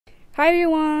Hi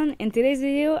everyone! In today's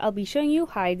video, I'll be showing you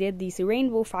how I did these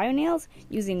rainbow fire nails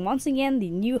using once again the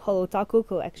new HOLO TACO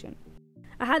collection.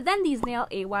 I had done these nails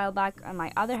a while back on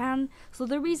my other hand, so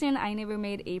the reason I never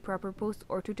made a proper post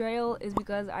or tutorial is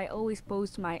because I always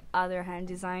post my other hand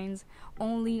designs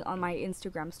only on my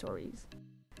Instagram stories.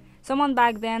 Someone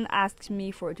back then asked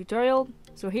me for a tutorial,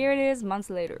 so here it is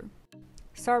months later.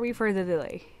 Sorry for the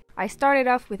delay. I started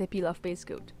off with a peel-off base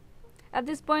coat. At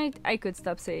this point, I could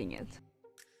stop saying it.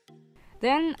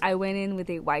 Then I went in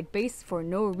with a white base for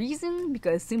no reason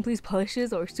because Simply's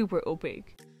polishes are super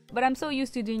opaque. But I'm so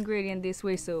used to doing gradient this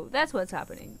way, so that's what's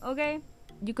happening, okay?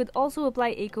 You could also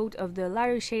apply a coat of the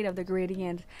lighter shade of the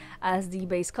gradient as the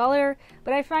base color,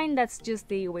 but I find that's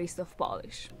just a waste of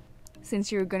polish,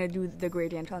 since you're gonna do the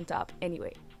gradient on top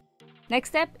anyway. Next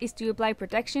step is to apply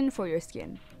protection for your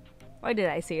skin. Why did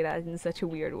I say that in such a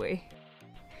weird way?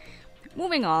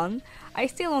 Moving on, I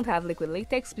still don't have liquid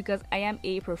latex because I am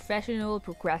a professional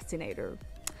procrastinator.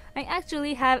 I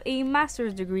actually have a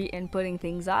master's degree in putting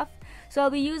things off, so I'll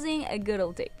be using a good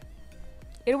old tape.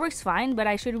 It works fine, but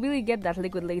I should really get that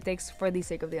liquid latex for the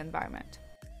sake of the environment.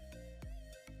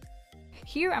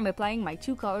 Here I'm applying my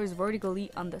two colors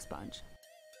vertically on the sponge.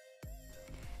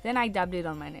 Then I dabbed it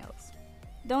on my nails.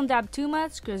 Don't dab too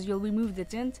much because you'll remove the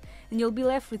tint and you'll be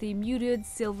left with a muted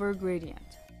silver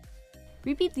gradient.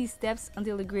 Repeat these steps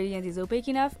until the gradient is opaque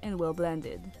enough and well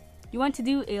blended. You want to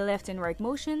do a left and right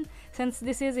motion since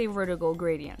this is a vertical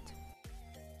gradient.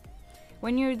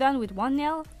 When you're done with one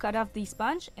nail, cut off the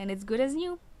sponge and it's good as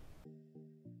new.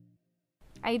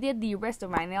 I did the rest of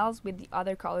my nails with the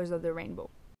other colors of the rainbow.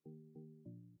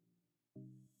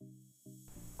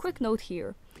 Quick note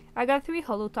here, I got 3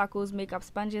 HOLO TACO's makeup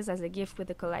sponges as a gift with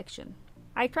the collection.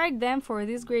 I tried them for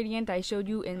this gradient I showed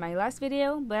you in my last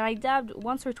video, but I dabbed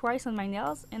once or twice on my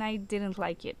nails and I didn't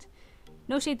like it.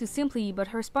 No shade to Simply, but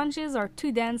her sponges are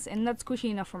too dense and not squishy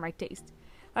enough for my taste.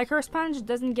 Like her sponge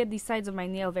doesn't get the sides of my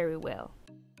nail very well.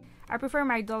 I prefer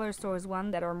my dollar stores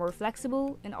one that are more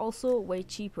flexible and also way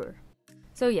cheaper.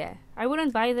 So yeah, I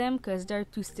wouldn't buy them cause they're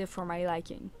too stiff for my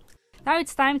liking. Now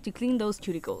it's time to clean those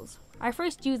cuticles. I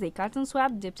first used a cotton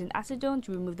swab dipped in acetone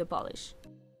to remove the polish.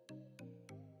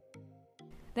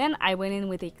 Then I went in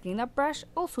with a cleanup brush,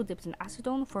 also dipped in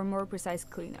acetone for more precise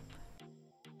cleanup.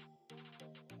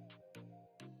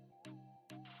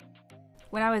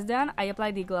 When I was done, I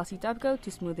applied the glossy top coat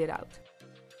to smooth it out.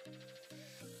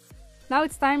 Now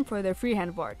it's time for the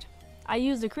freehand part. I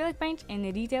used acrylic paint and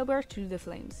a detail brush to do the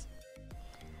flames.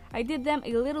 I did them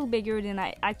a little bigger than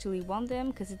I actually want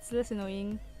them because it's less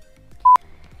annoying.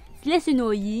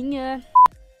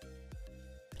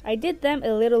 I did them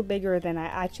a little bigger than I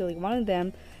actually wanted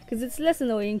them because it's less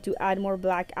annoying to add more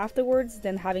black afterwards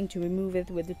than having to remove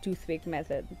it with the toothpick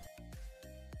method.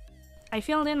 I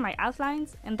filled in my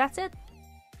outlines and that's it.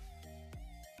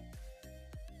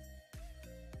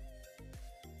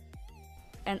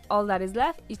 And all that is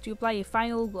left is to apply a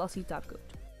final glossy top coat.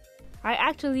 I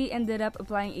actually ended up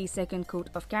applying a second coat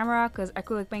of camera because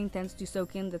acrylic paint tends to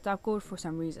soak in the top coat for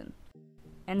some reason.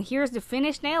 And here's the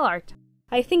finished nail art.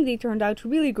 I think they turned out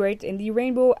really great and the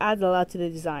rainbow adds a lot to the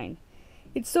design.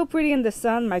 It's so pretty in the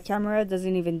sun, my camera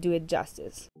doesn't even do it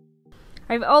justice.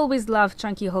 I've always loved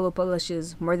chunky holo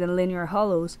polishes more than linear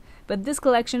holos, but this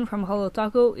collection from HOLO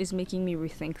TACO is making me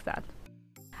rethink that.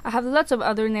 I have lots of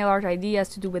other nail art ideas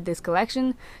to do with this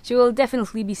collection, so you'll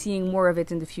definitely be seeing more of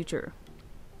it in the future.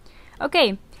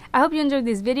 Okay, I hope you enjoyed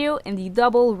this video and the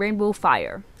double rainbow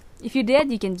fire. If you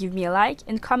did, you can give me a like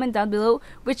and comment down below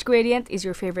which gradient is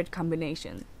your favorite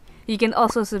combination. You can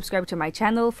also subscribe to my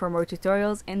channel for more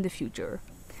tutorials in the future.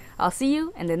 I'll see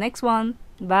you in the next one.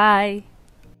 Bye!